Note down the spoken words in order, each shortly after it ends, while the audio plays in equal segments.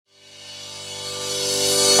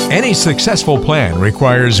Any successful plan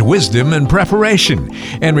requires wisdom and preparation,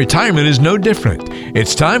 and retirement is no different.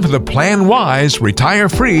 It's time for the Plan Wise, Retire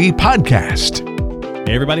Free podcast.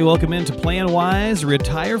 Hey everybody, welcome into Plan Wise,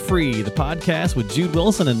 Retire Free, the podcast with Jude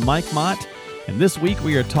Wilson and Mike Mott. And this week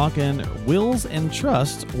we are talking wills and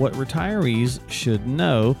trusts, what retirees should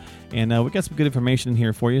know. And we got some good information in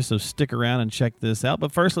here for you, so stick around and check this out.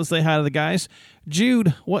 But first, let's say hi to the guys.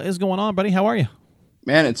 Jude, what is going on, buddy? How are you?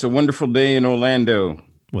 Man, it's a wonderful day in Orlando.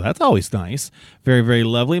 Well, that's always nice. Very, very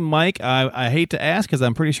lovely. Mike, I hate to ask because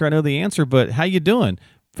I'm pretty sure I know the answer, but how you doing?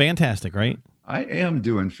 Fantastic, right? I am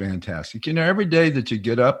doing fantastic. You know, every day that you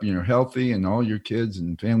get up and you're healthy and all your kids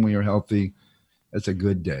and family are healthy, that's a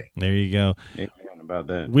good day. There you go. Amen about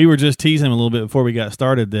that. We were just teasing him a little bit before we got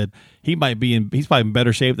started that he's probably in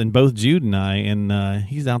better shape than both Jude and I, and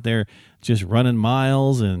he's out there just running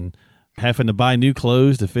miles and having to buy new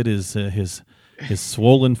clothes to fit his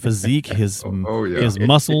swollen physique, his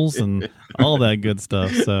muscles, and all that good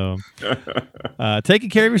stuff. So taking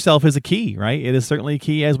care of yourself is a key, right? It is certainly a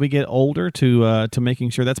key as we get older to making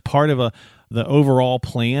sure that's part of the overall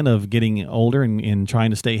plan of getting older and trying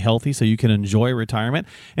to stay healthy so you can enjoy retirement.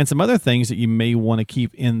 And some other things that you may want to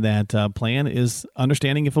keep in that plan is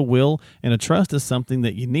understanding if a will and a trust is something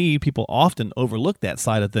that you need. People often overlook that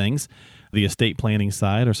side of things, the estate planning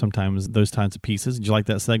side, or sometimes those kinds of pieces. Did you like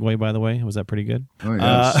that segue, by the way? Was that pretty good? Oh,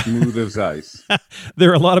 yeah. Smooth as ice.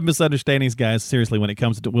 There are a lot of misunderstandings, guys, seriously, when it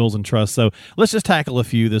comes to wills and trusts. So let's just tackle a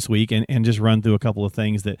few this week and just run through a couple of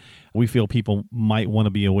things that we feel people might want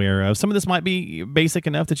to be aware of. Some of this might be basic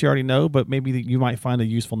enough that you already know, but maybe you might find a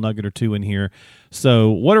useful nugget or two in here. So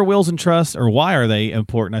what are wills and trusts, or why are they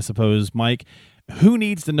important, I suppose, Mike? Who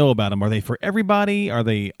needs to know about them? Are they for everybody? Are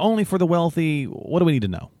they only for the wealthy? What do we need to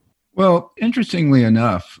know? Well, interestingly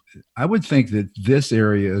enough, I would think that this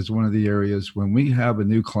area is one of the areas when we have a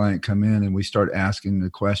new client come in and we start asking the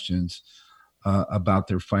questions about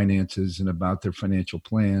their finances and about their financial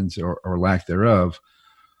plans or lack thereof.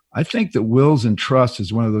 I think that wills and trusts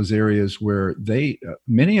is one of those areas where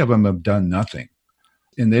many of them have done nothing,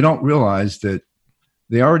 and they don't realize that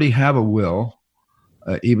they already have a will.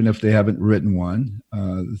 Even if they haven't written one,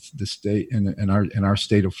 the state in our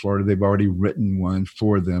state of Florida, they've already written one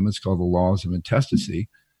for them. It's called the Laws of Intestacy.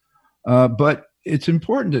 But it's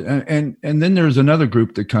important and then there's another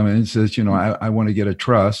group that come in and says, you know, I want to get a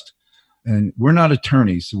trust, and we're not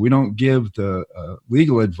attorneys, so we don't give the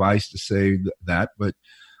legal advice to say that, but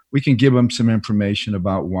we can give them some information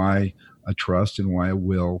about why a trust and why a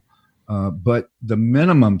will. But the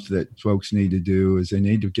minimum that folks need to do is they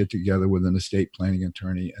need to get together with an estate planning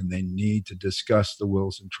attorney, and they need to discuss the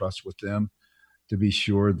wills and trusts with them to be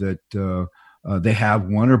sure that they have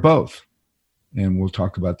one or both. And we'll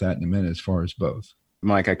talk about that in a minute as far as both.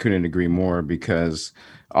 Mike, I couldn't agree more, because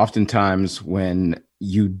oftentimes when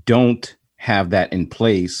you don't have that in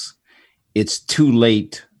place, it's too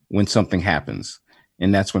late when something happens.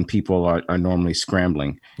 And that's when people are normally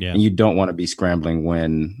scrambling. Yeah. And you don't want to be scrambling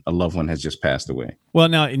when a loved one has just passed away. Well,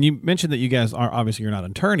 now, and you mentioned that you guys are, obviously you're not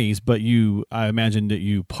attorneys, but I imagine that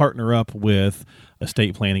you partner up with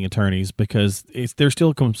estate planning attorneys, because there's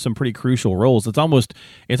still some pretty crucial roles. It's almost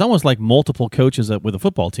like multiple coaches with a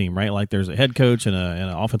football team, right? Like there's a head coach and an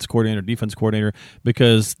offense coordinator, defense coordinator,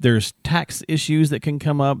 because there's tax issues that can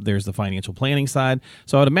come up. There's the financial planning side.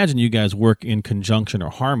 So I would imagine you guys work in conjunction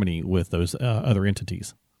or harmony with those other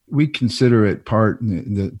entities. We consider it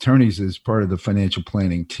the attorneys as part of the financial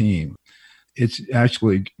planning team. It's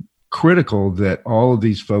actually critical that all of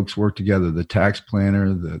these folks work together: the tax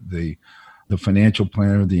planner, the financial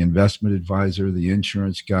planner, the investment advisor, the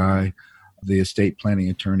insurance guy, the estate planning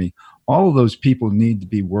attorney. All of those people need to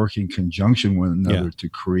be working in conjunction with one another to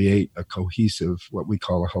create a cohesive, what we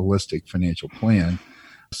call a holistic financial plan.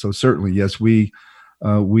 So certainly, yes, we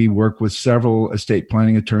work with several estate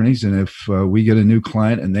planning attorneys, and if we get a new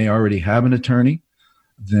client and they already have an attorney,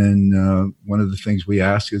 then one of the things we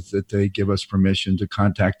ask is that they give us permission to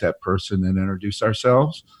contact that person and introduce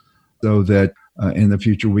ourselves, so that in the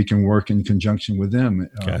future we can work in conjunction with them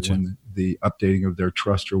when the updating of their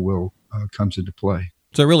trust or will comes into play.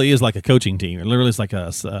 So it really is like a coaching team. It literally is like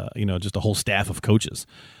just a whole staff of coaches,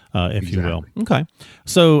 if you will. Okay.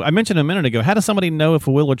 So I mentioned a minute ago, how does somebody know if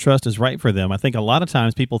a will or trust is right for them? I think a lot of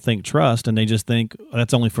times people think trust and they just think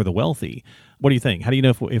that's only for the wealthy. What do you think? How do you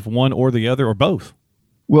know if one or the other or both?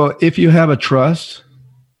 Well, if you have a trust,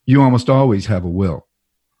 you almost always have a will.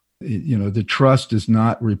 You know, the trust does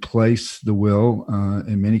not replace the will.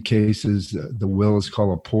 In many cases, the will is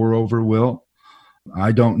called a pour-over will.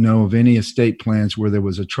 I don't know of any estate plans where there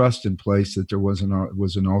was a trust in place that there wasn't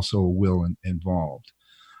also a will involved.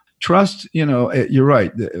 Trust, you're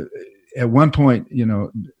right. At one point,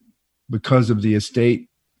 because of the estate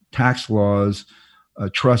tax laws,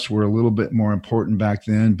 trusts were a little bit more important back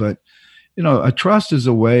then. But, a trust is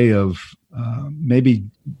a way of maybe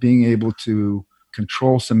being able to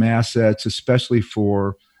control some assets, especially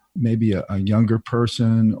for maybe a younger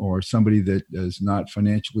person or somebody that is not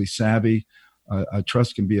financially savvy. A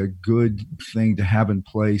trust can be a good thing to have in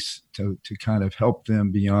place to kind of help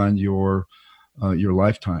them beyond your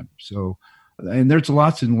lifetime. So, and there's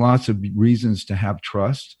lots and lots of reasons to have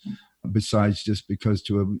trust besides just because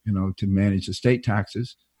to manage estate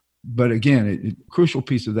taxes. But again, a crucial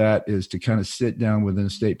piece of that is to kind of sit down with an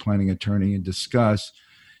estate planning attorney and discuss,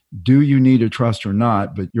 do you need a trust or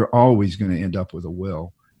not? But you're always going to end up with a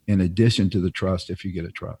will in addition to the trust if you get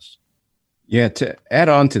a trust. Yeah, to add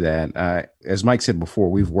on to that, as Mike said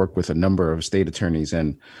before, we've worked with a number of estate attorneys,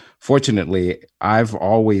 and fortunately, I've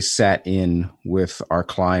always sat in with our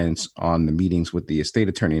clients on the meetings with the estate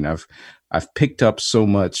attorney, and I've picked up so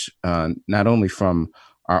much, not only from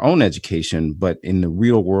our own education, but in the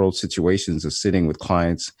real world situations of sitting with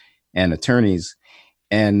clients and attorneys.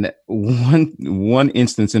 And one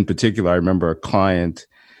instance in particular, I remember a client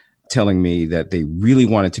telling me that they really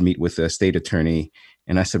wanted to meet with the estate attorney.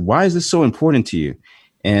 And I said, why is this so important to you?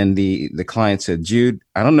 And the client said, Jude,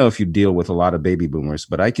 I don't know if you deal with a lot of baby boomers,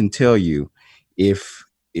 but I can tell you if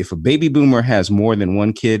a baby boomer has more than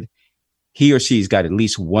one kid, he or she's got at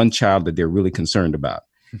least one child that they're really concerned about.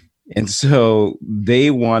 And so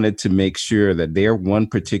they wanted to make sure that the one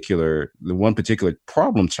particular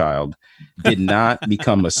problem child did not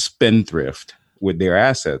become a spendthrift with their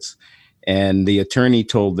assets. And the attorney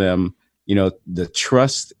told them, the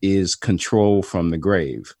trust is control from the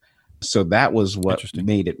grave. So that was what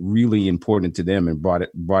made it really important to them and brought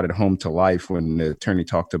it home to life when the attorney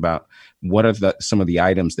talked about what are some of the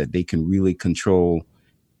items that they can really control,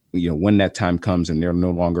 when that time comes and they're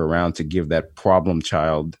no longer around to give that problem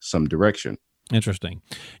child some direction. Interesting.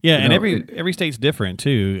 Yeah. And every state's different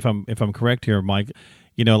too. If I'm correct here, Mike,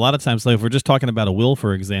 a lot of times, if we're just talking about a will,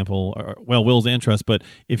 for example, wills and trusts, but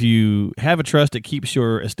if you have a trust, it keeps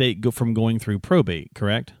your estate from going through probate,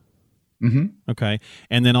 correct? Mm-hmm. Okay.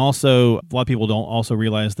 And then also, a lot of people don't also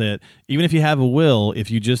realize that even if you have a will,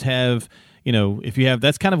 if you just have,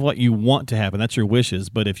 that's kind of what you want to happen. That's your wishes.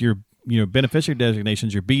 But if your beneficiary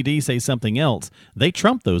designations, your BD say something else, they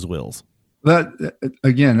trump those wills. But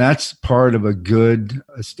again, that's part of a good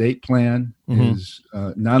estate plan, is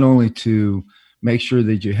not only to make sure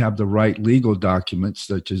that you have the right legal documents,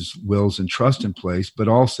 such as wills and trust in place, but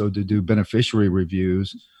also to do beneficiary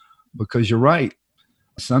reviews, because you're right.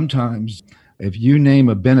 Sometimes if you name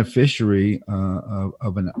a beneficiary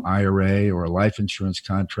of an IRA or a life insurance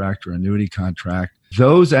contract or annuity contract,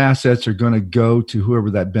 those assets are going to go to whoever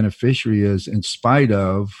that beneficiary is in spite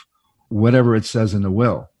of whatever it says in the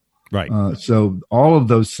will. Right. So all of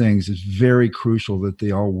those things is very crucial that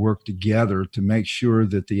they all work together to make sure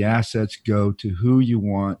that the assets go to who you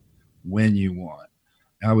want, when you want.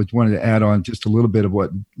 I wanted to add on just a little bit of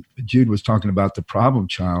what Jude was talking about, the problem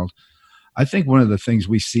child. I think one of the things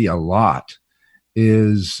we see a lot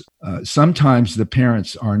is sometimes the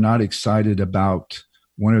parents are not excited about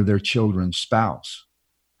one of their children's spouse.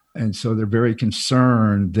 And so they're very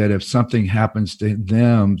concerned that if something happens to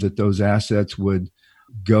them, that those assets would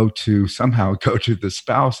somehow go to the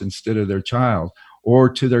spouse instead of their child, or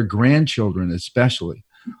to their grandchildren especially.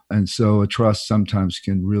 And so a trust sometimes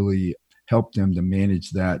can really help them to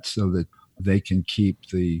manage that so that they can keep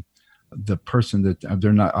the person that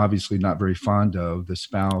they're obviously not very fond of, the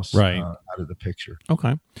spouse, out of the picture.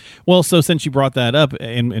 Okay. Well, so since you brought that up,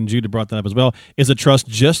 and Judah brought that up as well, is a trust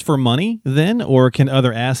just for money then, or can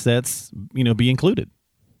other assets, be included?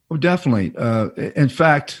 Oh, definitely. In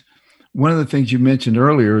fact, one of the things you mentioned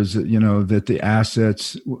earlier is that, that the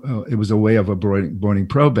assets, it was a way of avoiding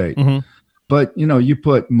probate. Mm-hmm. But, you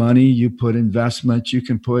put money, you put investments, you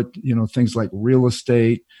can put, things like real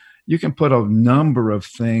estate. You can put a number of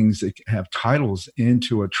things that have titles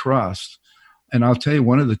into a trust. And I'll tell you,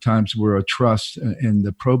 one of the times where a trust and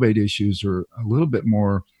the probate issues are a little bit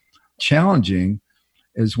more challenging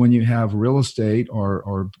is when you have real estate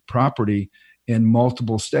or property in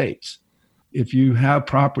multiple states. If you have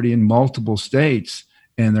property in multiple states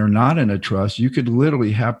and they're not in a trust, you could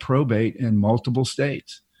literally have probate in multiple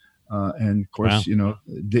states. And of course,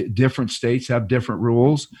 different states have different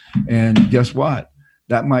rules. And guess what?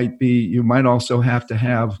 That might be, you might also have to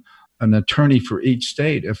have an attorney for each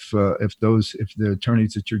state if the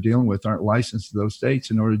attorneys that you're dealing with aren't licensed to those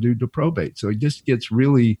states in order to do the probate. So it just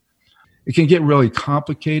it can get really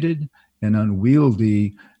complicated and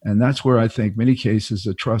unwieldy. And that's where I think many cases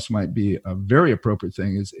a trust might be a very appropriate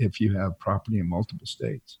thing, is if you have property in multiple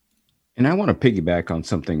states. And I want to piggyback on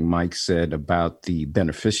something Mike said about the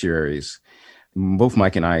beneficiaries. Both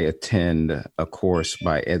Mike and I attend a course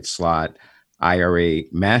by Ed Slott, IRA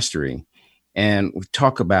Mastery, and we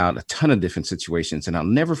talk about a ton of different situations. And I'll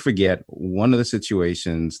never forget one of the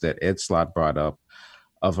situations that Ed Slott brought up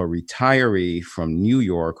of a retiree from New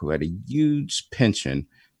York who had a huge pension.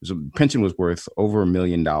 The pension was worth over $1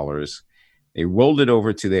 million. They rolled it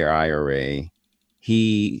over to their IRA.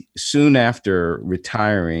 He, soon after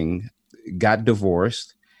retiring, got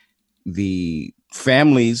divorced. The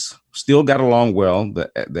families still got along well.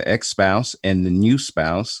 The ex-spouse and the new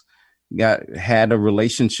spouse had a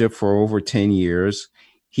relationship for over 10 years.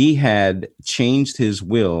 He had changed his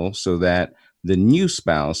will so that the new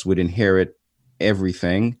spouse would inherit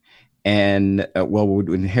everything and would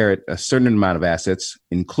inherit a certain amount of assets,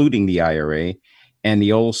 including the IRA, and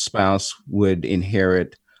the old spouse would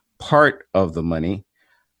inherit part of the money.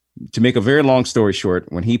 To make a very long story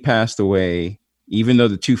short, when he passed away, even though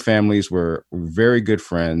the two families were very good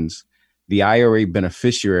friends, the IRA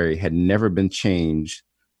beneficiary had never been changed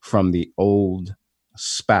from the old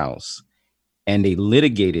spouse. And they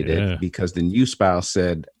litigated it because the new spouse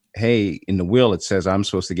said, hey, in the will, it says I'm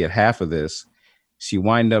supposed to get half of this. She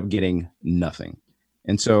wound up getting nothing.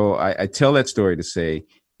 And so I tell that story to say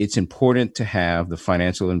it's important to have the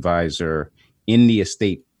financial advisor in the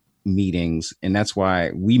estate meetings. And that's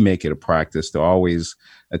why we make it a practice to always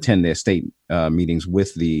attend the estate meetings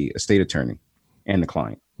with the estate attorney and the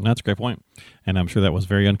client. That's a great point. And I'm sure that was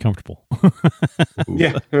very uncomfortable.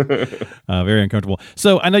 Yeah. Very uncomfortable.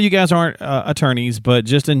 So I know you guys aren't attorneys, but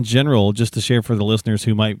just in general, just to share for the listeners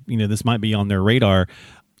who might, this might be on their radar,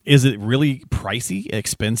 is it really pricey,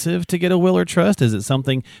 expensive to get a will or trust? Is it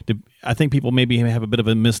something I think people maybe have a bit of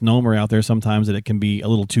a misnomer out there sometimes that it can be a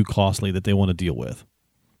little too costly that they want to deal with?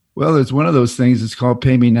 Well, it's one of those things. It's called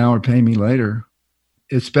pay me now or pay me later,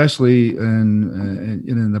 especially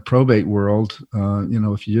in the probate world.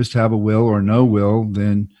 If you just have a will or no will,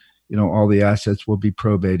 then, all the assets will be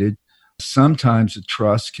probated. Sometimes a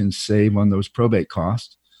trust can save on those probate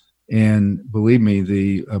costs. And believe me,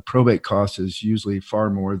 the probate cost is usually far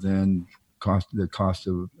more than the cost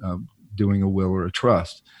of doing a will or a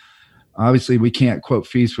trust. Obviously, we can't quote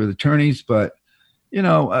fees for the attorneys, but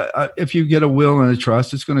if you get a will and a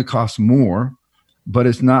trust, it's going to cost more, but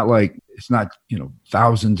it's not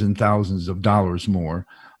thousands and thousands of dollars more.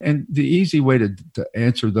 And the easy way to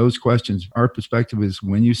answer those questions, our perspective is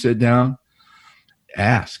when you sit down,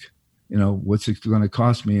 ask, what's it going to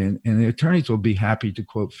cost me? And the attorneys will be happy to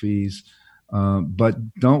quote fees, but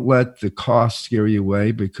don't let the cost scare you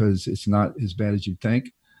away because it's not as bad as you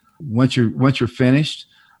think. Once you're finished,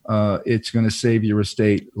 it's going to save your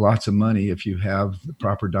estate lots of money if you have the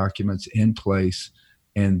proper documents in place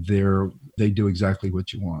and they do exactly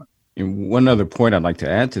what you want. And one other point I'd like to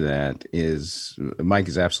add to that is Mike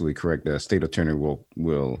is absolutely correct. The estate attorney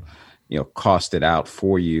will cost it out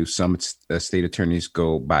for you. Some estate attorneys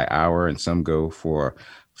go by hour and some go for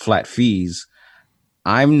flat fees.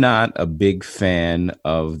 I'm not a big fan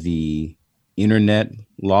of the internet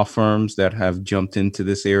law firms that have jumped into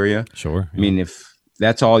this area. Sure. Yeah. I mean, if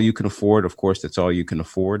that's all you can afford, of course, that's all you can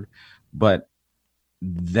afford. But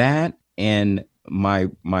that and my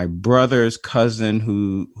brother's cousin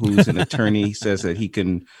who's an attorney says that he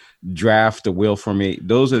can draft a will for me.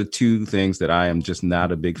 Those are the two things that I am just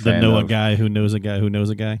not a big fan of. The know a guy who knows a guy who knows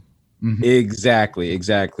a guy. Mm-hmm. Exactly.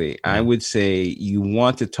 Yeah. I would say you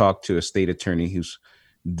want to talk to a state attorney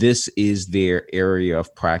this is their area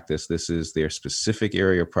of practice. This is their specific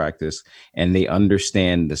area of practice, and they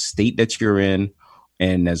understand the state that you're in.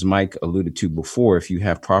 And as Mike alluded to before, if you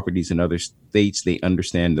have properties in other states, they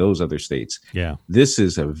understand those other states. Yeah. This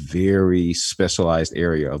is a very specialized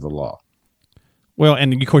area of the law. Well,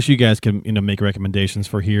 and of course, you guys can make recommendations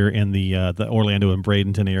for here in the Orlando and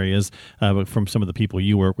Bradenton areas from some of the people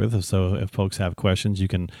you work with. So if folks have questions, you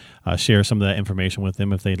can share some of that information with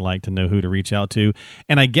them if they'd like to know who to reach out to.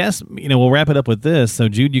 And I guess we'll wrap it up with this. So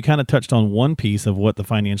Jude, you kind of touched on one piece of what the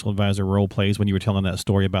financial advisor role plays when you were telling that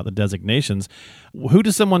story about the designations. Who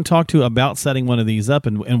does someone talk to about setting one of these up,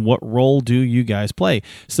 and what role do you guys play?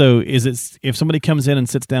 So is it if somebody comes in and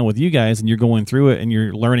sits down with you guys and you're going through it and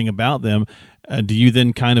you're learning about them? Do you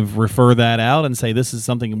then kind of refer that out and say this is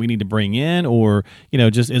something we need to bring in, or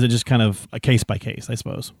is it just kind of a case by case, I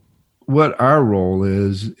suppose? What our role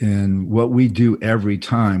is and what we do every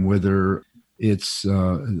time, whether it's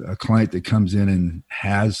a client that comes in and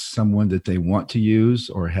has someone that they want to use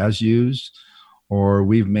or has used, or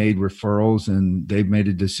we've made referrals and they've made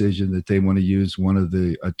a decision that they want to use one of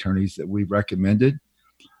the attorneys that we recommended.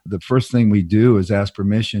 The first thing we do is ask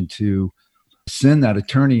permission to send that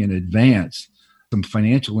attorney in advance some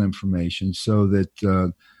financial information so that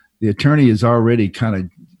the attorney has already kind of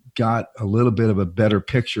got a little bit of a better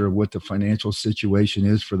picture of what the financial situation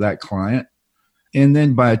is for that client. And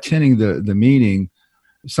then by attending the meeting,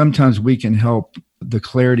 sometimes we can help the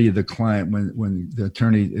clarity of the client when the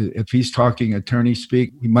attorney, if he's talking attorney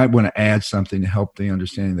speak, we might want to add something to help the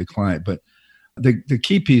understanding of the client. But the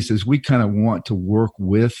key piece is we kind of want to work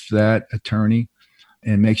with that attorney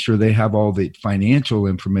and make sure they have all the financial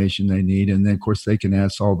information they need. And then, of course, they can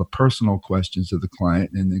ask all the personal questions of the client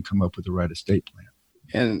and then come up with the right estate plan.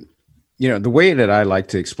 And, the way that I like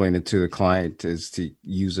to explain it to the client is to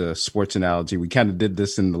use a sports analogy. We kind of did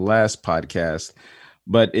this in the last podcast,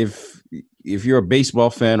 but if you're a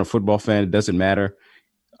baseball fan or football fan, it doesn't matter.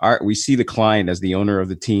 We see the client as the owner of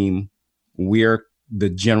the team. We're the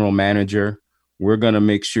general manager. We're going to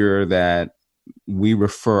make sure that we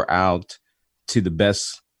refer out to the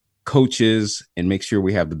best coaches and make sure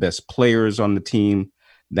we have the best players on the team.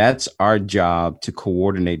 That's our job, to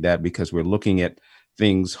coordinate that, because we're looking at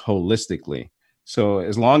things holistically. So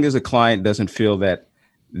as long as a client doesn't feel that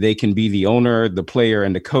they can be the owner, the player,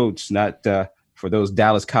 and the coach, not for those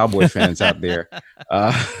Dallas Cowboy fans out there,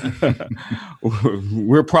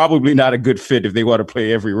 we're probably not a good fit if they want to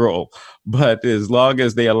play every role. But as long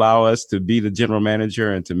as they allow us to be the general manager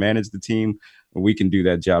and to manage the team, we can do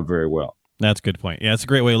that job very well. That's a good point. Yeah, it's a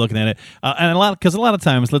great way of looking at it. And a lot of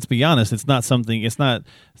times, let's be honest, it's not stuff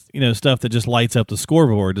that just lights up the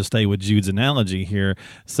scoreboard, to stay with Jude's analogy here.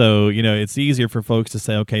 So, it's easier for folks to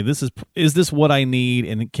say, okay, is this what I need?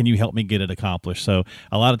 And can you help me get it accomplished? So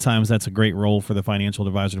a lot of times that's a great role for the financial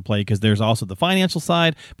advisor to play, because there's also the financial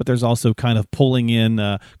side, but there's also kind of pulling in,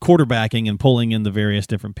 quarterbacking and pulling in the various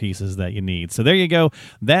different pieces that you need. So there you go.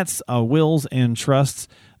 That's wills and trusts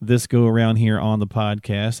this go around here on the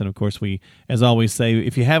podcast. And of course, we, as always, say,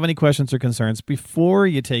 if you have any questions or concerns before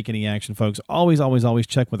you take any action, folks, always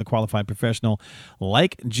check with a qualified professional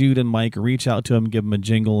like Jude and Mike. Reach out to them, give them a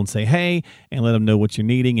jingle and say, hey, and let them know what you're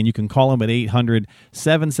needing. And you can call them at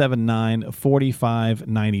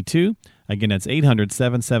 800-779-4592. Again, that's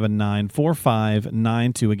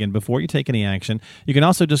 800-779-4592. Again, before you take any action, you can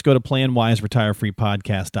also just go to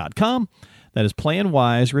PlanWiseRetireFreePodcast.com. That is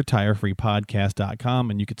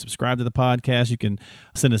PlanWiseRetireFreePodcast.com, and you can subscribe to the podcast. You can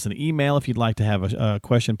send us an email if you'd like to have a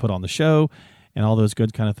question put on the show, and all those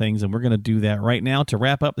good kind of things. And we're going to do that right now to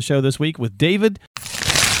wrap up the show this week with David.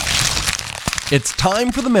 It's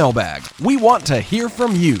time for the mailbag. We want to hear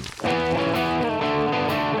from you.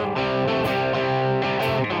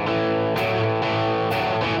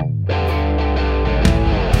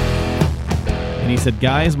 He said,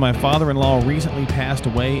 guys, my father-in-law recently passed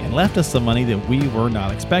away and left us some money that we were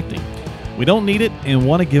not expecting. We don't need it and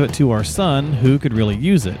want to give it to our son, who could really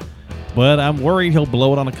use it. But I'm worried he'll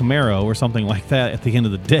blow it on a Camaro or something like that at the end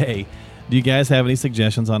of the day. Do you guys have any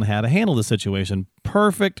suggestions on how to handle the situation?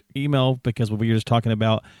 Perfect email, because we were just talking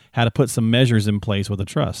about how to put some measures in place with a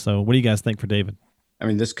trust. So what do you guys think for David? I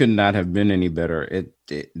mean, this could not have been any better.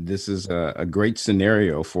 This is a great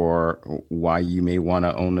scenario for why you may want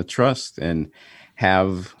to own a trust and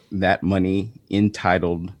have that money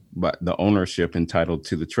entitled, but the ownership entitled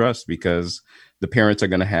to the trust, because the parents are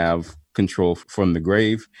going to have control from the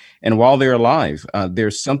grave. And while they're alive,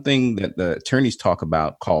 there's something that the attorneys talk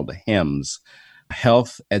about called HEMS,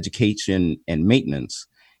 health, education, and maintenance.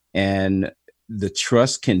 And the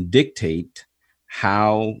trust can dictate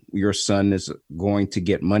how your son is going to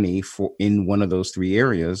get money for in one of those three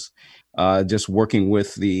areas, just working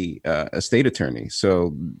with the estate attorney.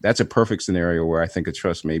 So that's a perfect scenario where I think a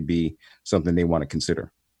trust may be something they want to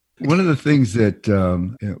consider. One of the things that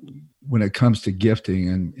when it comes to gifting,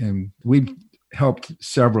 and we've helped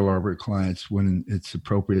several of our clients when it's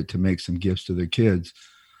appropriate to make some gifts to their kids,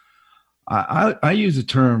 I use the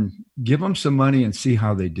term, give them some money and see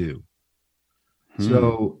how they do.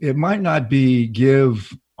 So it might not be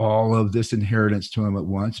give all of this inheritance to them at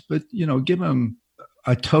once, but, give them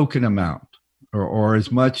a token amount or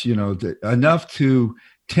as much, enough to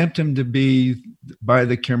tempt him to buy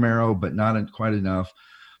the Camaro, but not quite enough.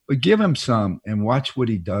 But give him some and watch what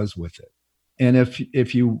he does with it. And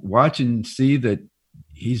if you watch and see that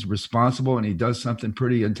he's responsible and he does something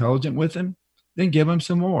pretty intelligent with him, then give him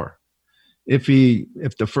some more. If the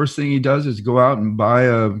first thing he does is go out and buy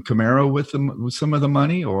a Camaro with some of the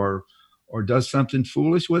money or does something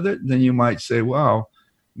foolish with it, then you might say, wow,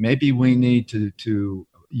 maybe we need to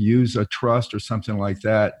use a trust or something like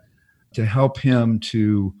that to help him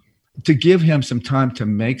to give him some time to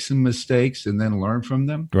make some mistakes and then learn from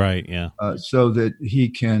them. Right. Yeah. So that he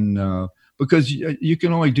can, because you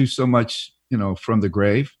can only do so much, from the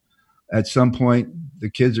grave. At some point, the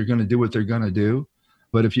kids are going to do what they're going to do.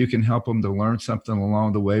 But if you can help them to learn something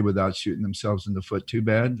along the way without shooting themselves in the foot too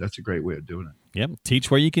bad, that's a great way of doing it. Yep.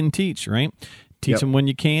 Teach where you can teach, right? Teach Yep. them when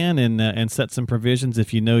you can, and set some provisions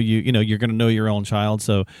if you know you're going to know your own child.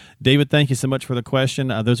 So, David, thank you so much for the question.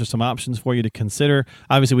 Those are some options for you to consider.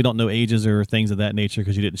 Obviously, we don't know ages or things of that nature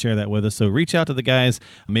because you didn't share that with us. So, reach out to the guys.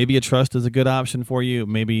 Maybe a trust is a good option for you.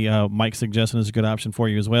 Maybe Mike's suggestion is a good option for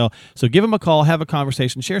you as well. So, give them a call, have a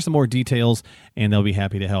conversation, share some more details, and they'll be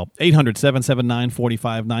happy to help.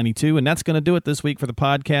 800-779-4592, and that's going to do it this week for the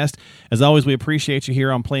podcast. As always, we appreciate you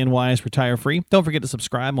here on Plan Wise, Retire Free. Don't forget to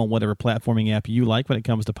subscribe on whatever platforming app you like when it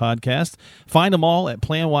comes to podcasts. Find them all at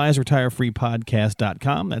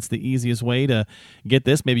planwiseretireFreePodcast.com. That's the easiest way to get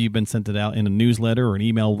this. Maybe you've been sent it out in a newsletter or an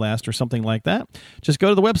email blast or something like that. Just go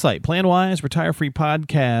to the website,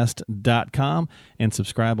 planwiseretireFreePodcast.com, and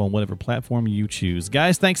subscribe on whatever platform you choose.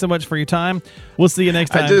 Guys, thanks so much for your time. We'll see you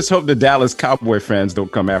next time. I just hope the Dallas Cowboy fans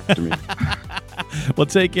don't come after me. Well,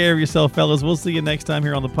 take care of yourself, fellas. We'll see you next time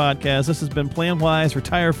here on the podcast. This has been Plan Wise,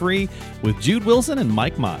 Retire Free with Jude Wilson and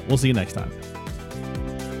Mike Mott. We'll see you next time.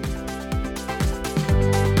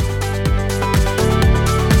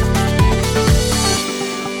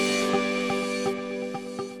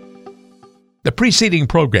 The preceding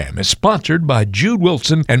program is sponsored by Jude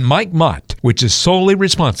Wilson and Mike Mott, which is solely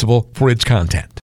responsible for its content.